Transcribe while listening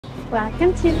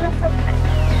Welcome to Ras Al-Khaimah.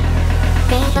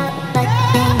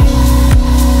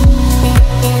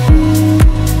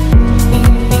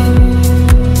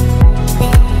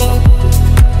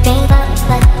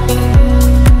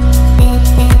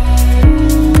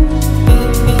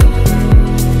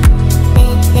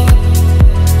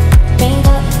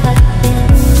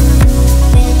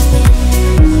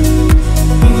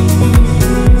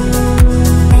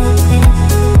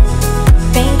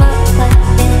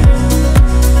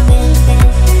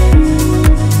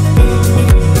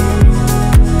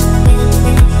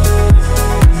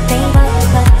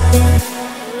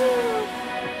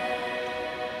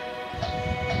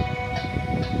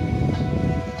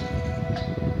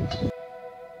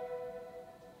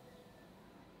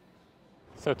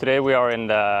 So today we are in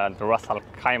the Ras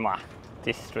Al-Khaimah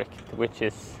district, which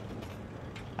is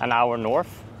an hour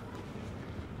north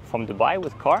from Dubai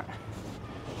with car.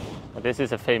 But this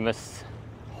is a famous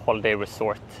holiday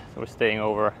resort. So we're staying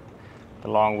over the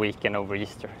long weekend over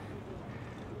Easter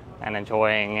and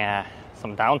enjoying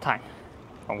some downtime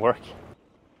from work.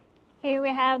 Here we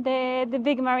have the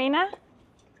big marina.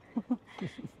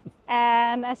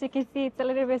 And as you can see, it's a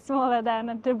little bit smaller than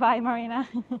a Dubai marina.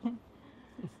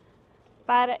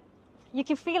 But you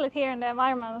can feel it here in the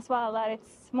environment as well, that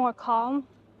it's more calm.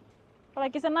 But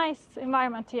like, it's a nice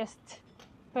environment to just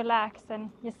relax and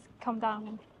just come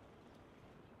down.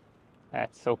 Yeah,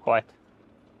 it's so quiet.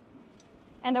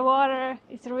 And the water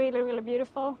is really, really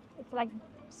beautiful. It's like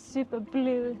super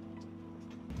blue.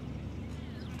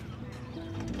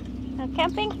 No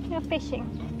camping, no fishing.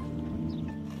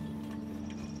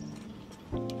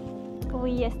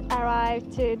 We just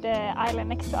arrived to the island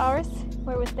next to ours,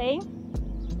 where we're staying.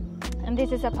 And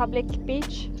this is a public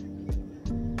beach.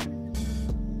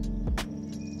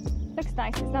 Looks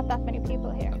nice, there's not that many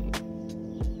people here.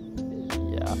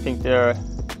 Yeah, I think they're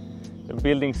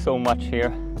building so much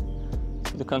here.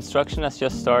 So the construction has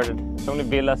just started. It's only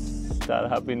villas that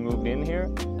have been moved in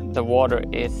here. The water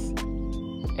it's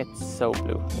so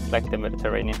blue. It's like the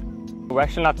Mediterranean. We're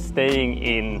actually not staying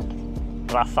in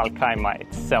Ras Al-Khaimah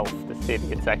itself, the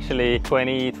city. It's actually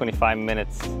 20-25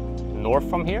 minutes north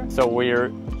from here. So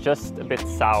we're just a bit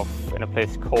south in a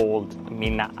place called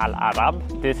Mina Al Arab.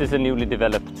 This is a newly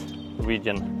developed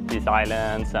region, these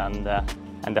islands and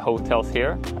the hotels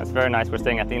here. It's very nice. We're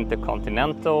staying at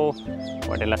InterContinental,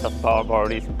 where they let us borrow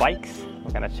these bikes.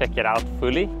 We're gonna check it out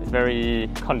fully. It's very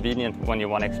convenient when you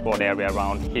want to explore the area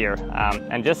around here.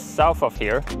 And just south of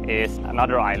here is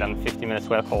another island, 50 minutes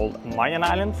away, called Marjan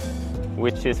Island,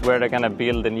 which is where they're gonna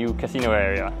build a new casino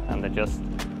area. And they just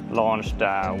launched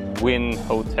a Wynn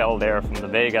hotel there from the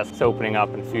Vegas. It's opening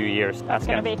up in a few years. That's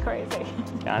gonna be crazy.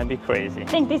 It's gonna be crazy. I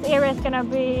think this area is gonna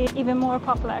be even more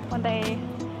popular when they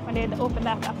open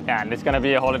that up. Yeah, and it's gonna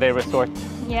be a holiday resort.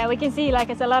 Yeah, we can see like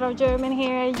it's a lot of German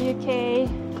here, UK,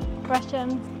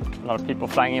 Russians. A lot of people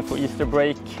flying in for Easter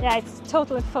break. Yeah, it's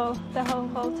totally full, the whole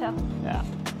hotel. Yeah.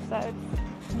 So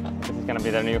this is gonna be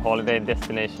their new holiday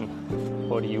destination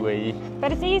for the UAE.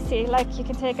 But it's easy, like you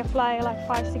can take a flight like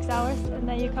 5-6 hours and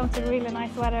then you come to really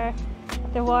nice weather.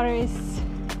 The water is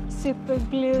super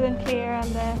blue and clear and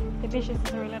the beaches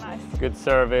is really nice. Good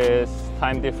service,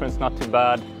 time difference not too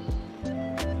bad.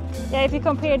 Yeah, if you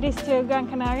compare this to Gran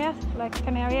Canaria, like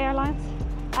Canary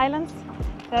Islands,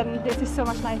 then this is so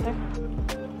much nicer.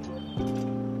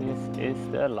 This is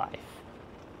the life.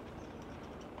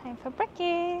 Time for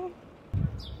breaking.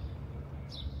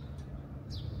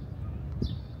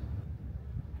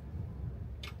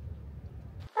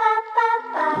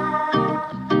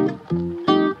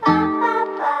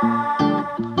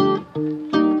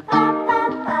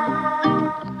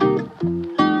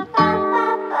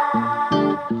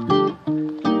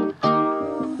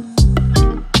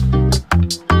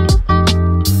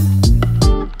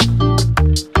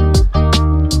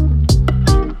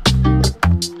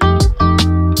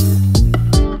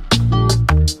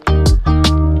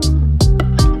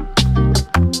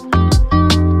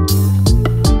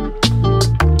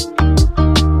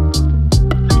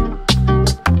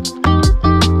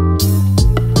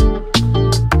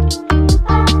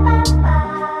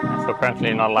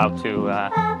 Apparently not allowed to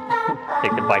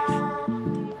take the bikes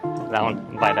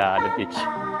down by the beach.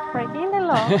 Breaking the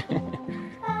law.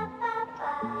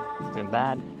 It's been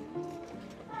bad.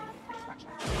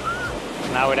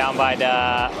 Now we're down by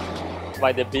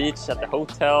the beach at the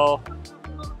hotel.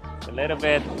 It's a little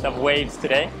bit of waves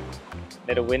today. A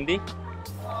little windy.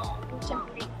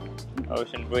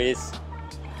 Ocean breeze.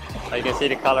 So you can see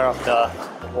the color of the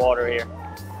water here.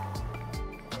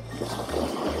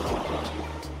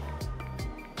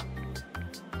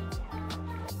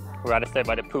 We'd rather stay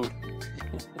by the pool.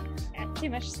 Yeah, too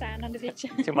much sand on the beach.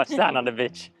 Too much sand on the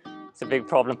beach. It's a big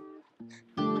problem.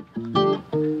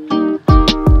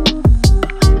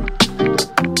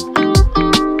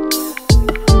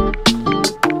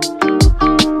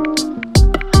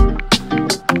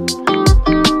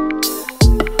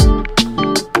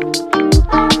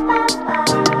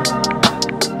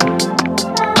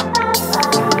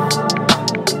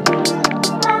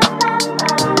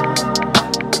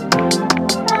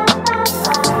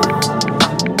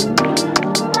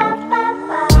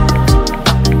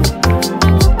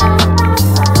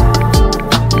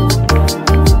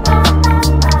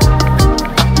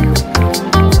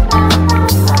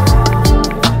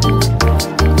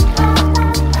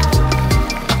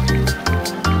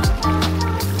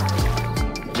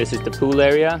 This is the pool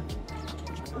area,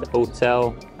 the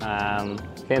hotel.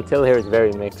 Clientele here is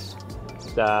very mixed.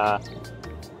 It's,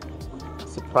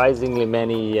 surprisingly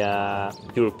many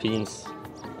Europeans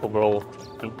overall.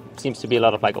 And seems to be a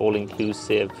lot of like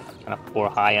all-inclusive, kind of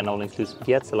or high-end all-inclusive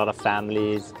gets. A lot of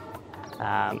families,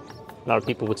 a lot of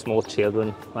people with small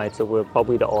children, right? So we're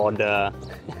probably the odd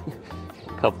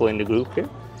couple in the group here.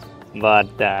 But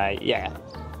yeah.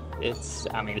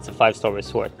 I mean, it's a 5-star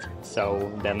resort,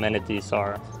 so the amenities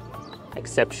are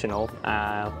exceptional.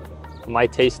 For my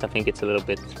taste, I think it's a little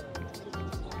bit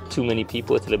too many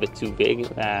people. It's a little bit too big.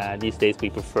 These days,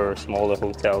 we prefer smaller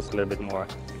hotels, a little bit more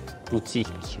boutique,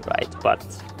 right? But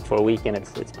for a weekend,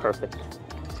 it's perfect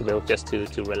to be able just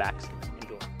to relax.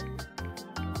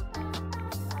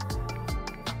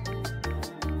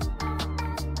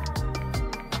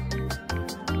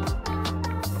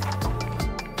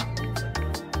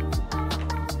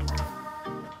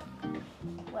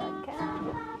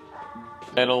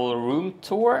 Little room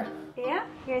tour. Yeah,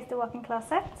 here's the walk-in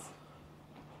closet.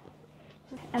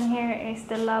 And here is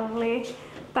the lovely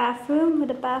bathroom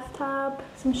with a bathtub,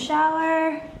 some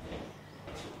shower,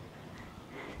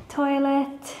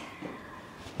 toilet.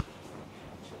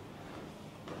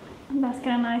 And that's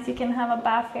kind of nice. You can have a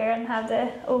bath here and have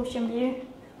the ocean view,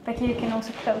 but you can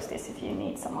also close this if you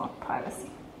need some more privacy.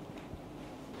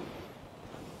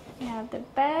 We have the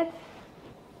bed.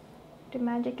 The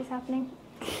magic is happening.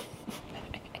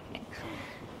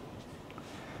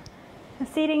 A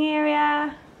seating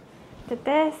area, the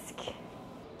desk.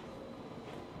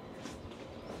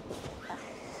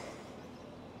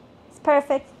 It's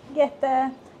perfect. Get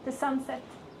the sunset.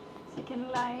 So you can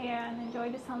lie here and enjoy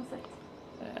the sunset.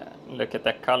 Look at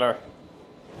that color.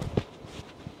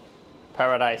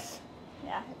 Paradise.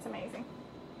 Yeah, it's amazing.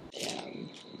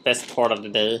 Best part of the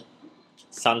day.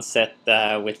 Sunset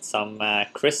with some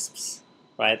crisps,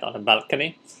 right, on the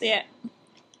balcony. Yeah.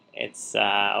 It's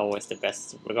always the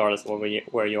best, regardless of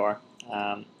where you are.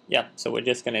 Yeah, so we're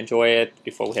just gonna enjoy it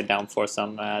before we head down for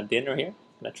some dinner here.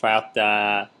 Gonna try out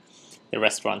the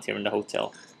restaurant here in the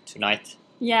hotel tonight.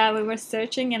 Yeah, we were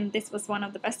searching and this was one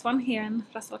of the best one here in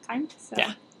Ras Al-Khaimah, so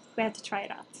yeah, we had to try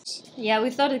it out. Yeah, we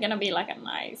thought it's gonna be like a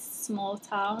nice small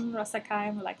town, Ras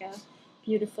Al-Khaimah, like a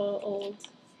beautiful old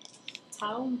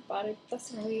town, but it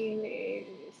doesn't really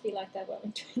feel like that when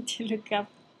we tried to look up.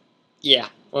 Yeah,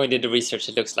 when we did the research,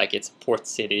 it looks like it's a port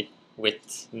city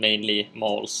with mainly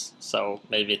malls, so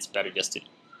maybe it's better just to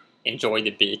enjoy the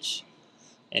beach,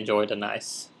 enjoy the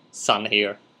nice sun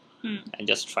here, and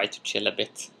just try to chill a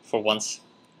bit for once.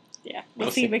 Yeah,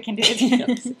 we'll see if we can do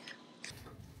it.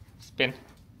 Spin.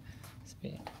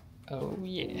 Spin. Oh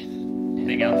yeah.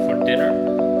 Heading out for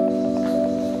dinner.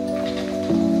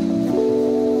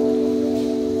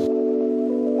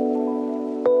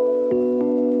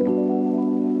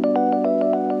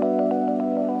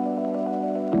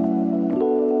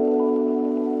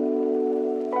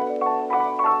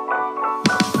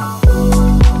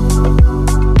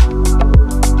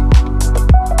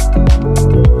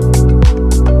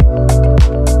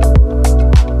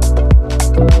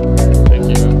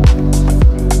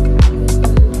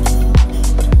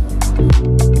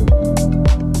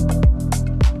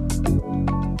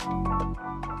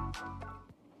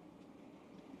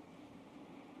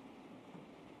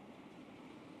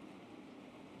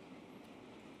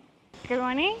 Good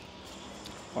morning.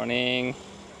 Morning.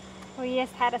 We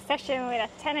just had a session with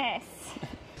a tennis.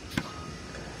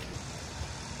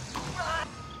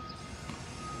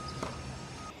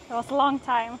 It was a long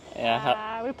time.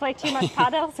 Yeah. We played too much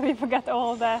paddle, so we forgot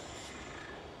all the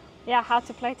how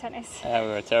to play tennis. Yeah, we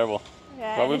were terrible.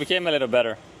 Yeah, but we became a little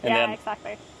better in the end.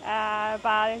 Exactly.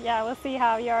 But yeah, we'll see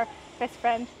how your best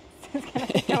friend is going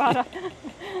to come out of.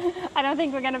 I don't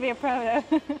think we're going to be a pro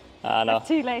though. No. It's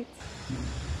too late.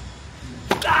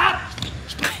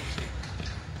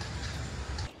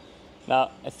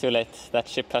 No, it's too late. That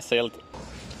ship has sailed.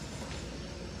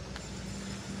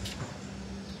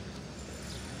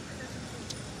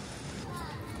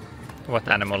 What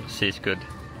animal sees good?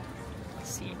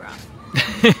 Zebra.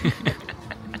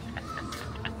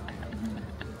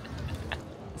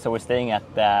 So we're staying at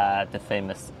the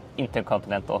famous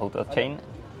InterContinental hotel chain,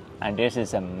 and this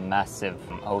is a massive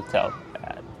hotel.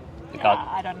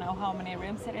 I don't know how many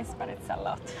rooms it is, but it's a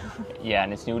lot. Yeah,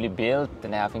 and it's newly built,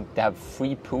 and I think they have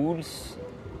 3 pools,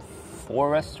 4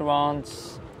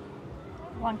 restaurants,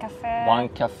 One cafe. one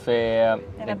cafe.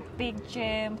 They have a big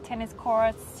gym, tennis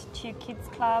courts, 2 kids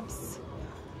clubs.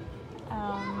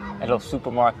 A little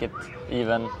supermarket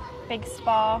even. Big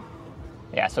spa.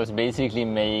 Yeah, so it's basically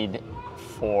made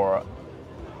for,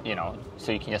 you know,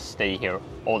 so you can just stay here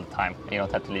all the time. You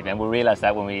don't have to leave. And we realized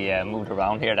that when we moved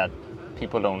around here that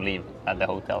people don't leave at the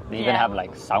hotel. They even have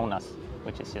like saunas,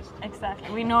 which is just...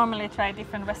 Exactly. We normally try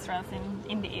different restaurants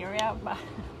in the area, but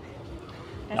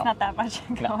there's not that much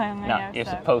going on here. You're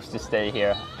supposed to stay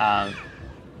here.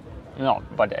 No,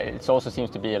 but it also seems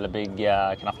to be a big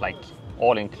kind of like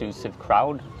all-inclusive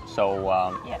crowd. So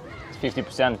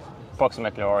 50%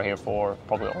 approximately are here for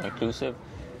probably all-inclusive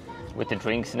with the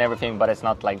drinks and everything, but it's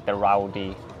not like the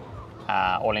rowdy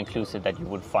all-inclusive that you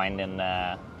would find in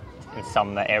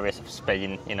some areas of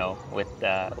Spain, you know, with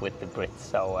the Brits.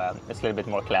 So it's a little bit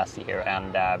more classy here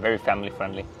and very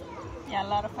family-friendly. Yeah, a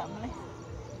lot of family.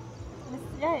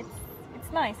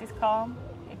 It's nice. It's calm.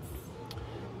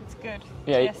 It's good.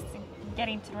 Yeah, just get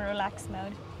into the relaxed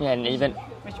mode. Yeah, and even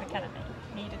which we kind of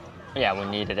needed. Yeah, we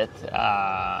needed it.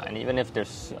 And even if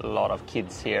there's a lot of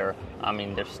kids here, I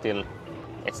mean, there's still,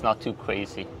 it's not too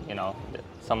crazy, you know.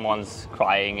 Someone's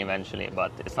crying eventually,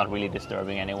 but it's not really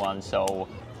disturbing anyone. So.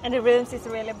 And the rooms is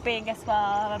really big as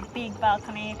well. A big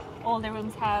balcony. All the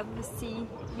rooms have the sea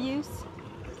views,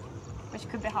 which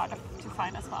could be harder to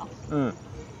find as well.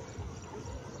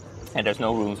 And there's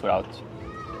no rooms without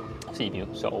sea view.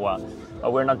 So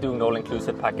we're not doing the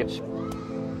all-inclusive package.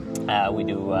 We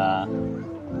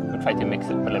try to mix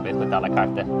it a little bit with a la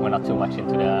carte. We're not too much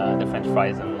into the French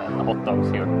fries and the hot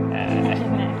dogs here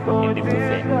in the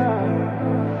buffet.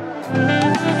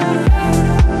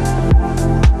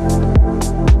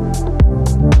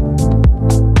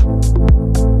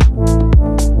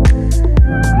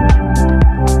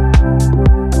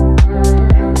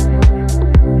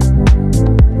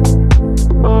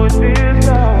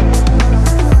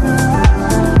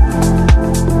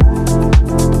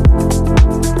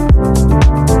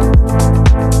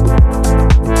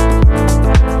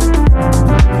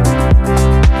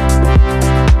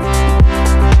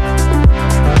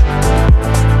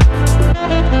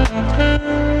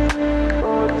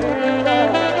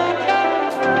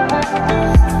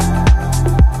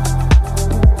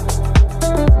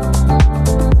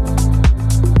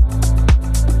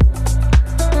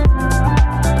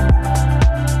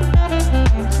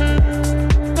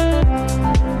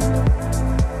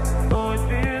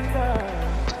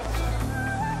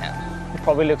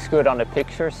 Probably looks good on the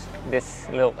pictures, this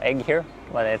little egg here,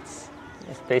 but it's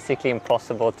basically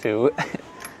impossible to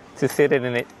to sit in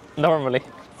it normally.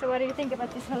 So what do you think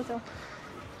about this hotel?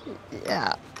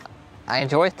 Yeah, I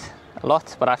enjoy it a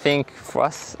lot, but I think for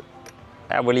us,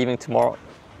 we're leaving tomorrow.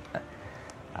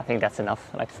 I think that's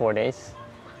enough, like 4 days,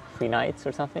 3 nights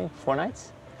or something, 4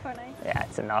 nights? 4 nights. Yeah,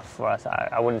 it's enough for us.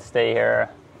 I wouldn't stay here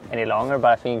any longer,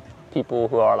 but I think people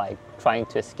who are like trying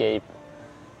to escape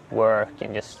work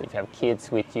and just if you have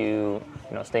kids with you,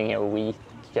 you know, staying here a week,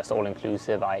 just all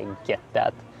inclusive, I get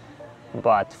that.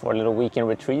 But for a little weekend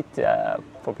retreat,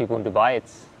 for people in Dubai,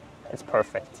 it's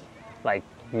perfect. Like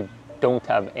you don't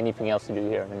have anything else to do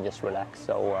here and just relax.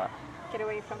 So get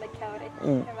away from the chaotic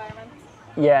environment.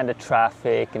 Yeah, and the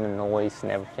traffic and the noise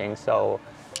and everything. So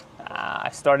I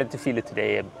started to feel it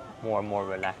today, more and more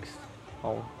relaxed.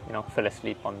 Oh, you know, fell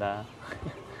asleep on the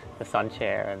the sun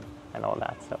chair and all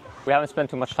that. So we haven't spent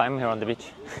too much time here on the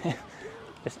beach.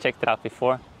 Just checked it out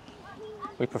before.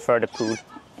 We prefer the pool.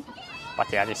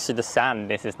 But yeah, you see the sand.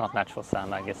 This is not natural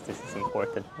sand. I guess this is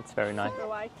imported. It's very nice. Super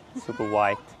white. Super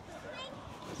white.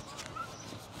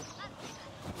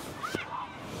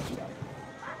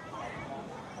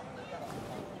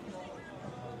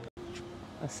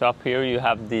 So up here you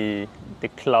have the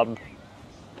club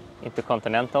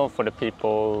InterContinental for the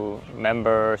people,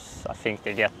 members. I think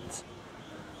they get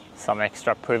some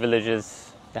extra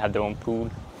privileges. They have their own pool,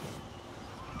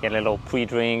 get a little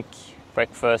pre-drink,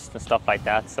 breakfast and stuff like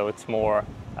that. So it's more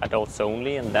adults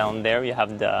only. And down there you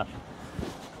have the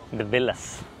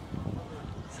villas.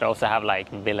 So they also have like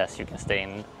villas you can stay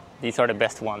in. These are the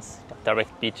best ones.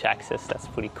 Direct beach access. That's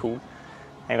pretty cool.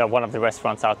 And got one of the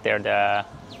restaurants out there, the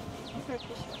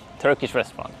Turkish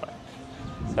restaurant.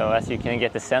 So as you can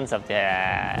get the sense of the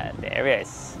area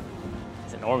is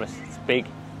enormous. It's big.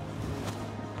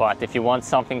 But if you want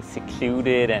something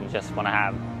secluded and just want to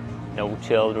have no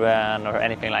children or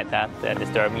anything like that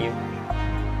disturbing you,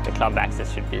 the club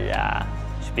access should be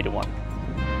the one.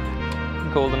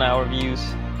 Golden hour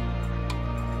views.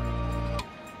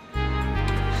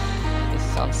 The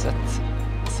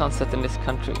sunset in this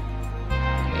country.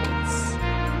 It's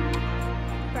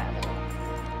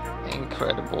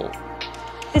incredible.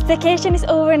 This vacation is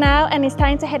over now and it's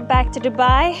time to head back to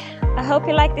Dubai. I hope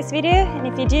you like this video, and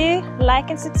if you do, like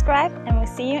and subscribe, and we'll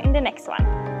see you in the next one.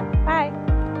 Bye!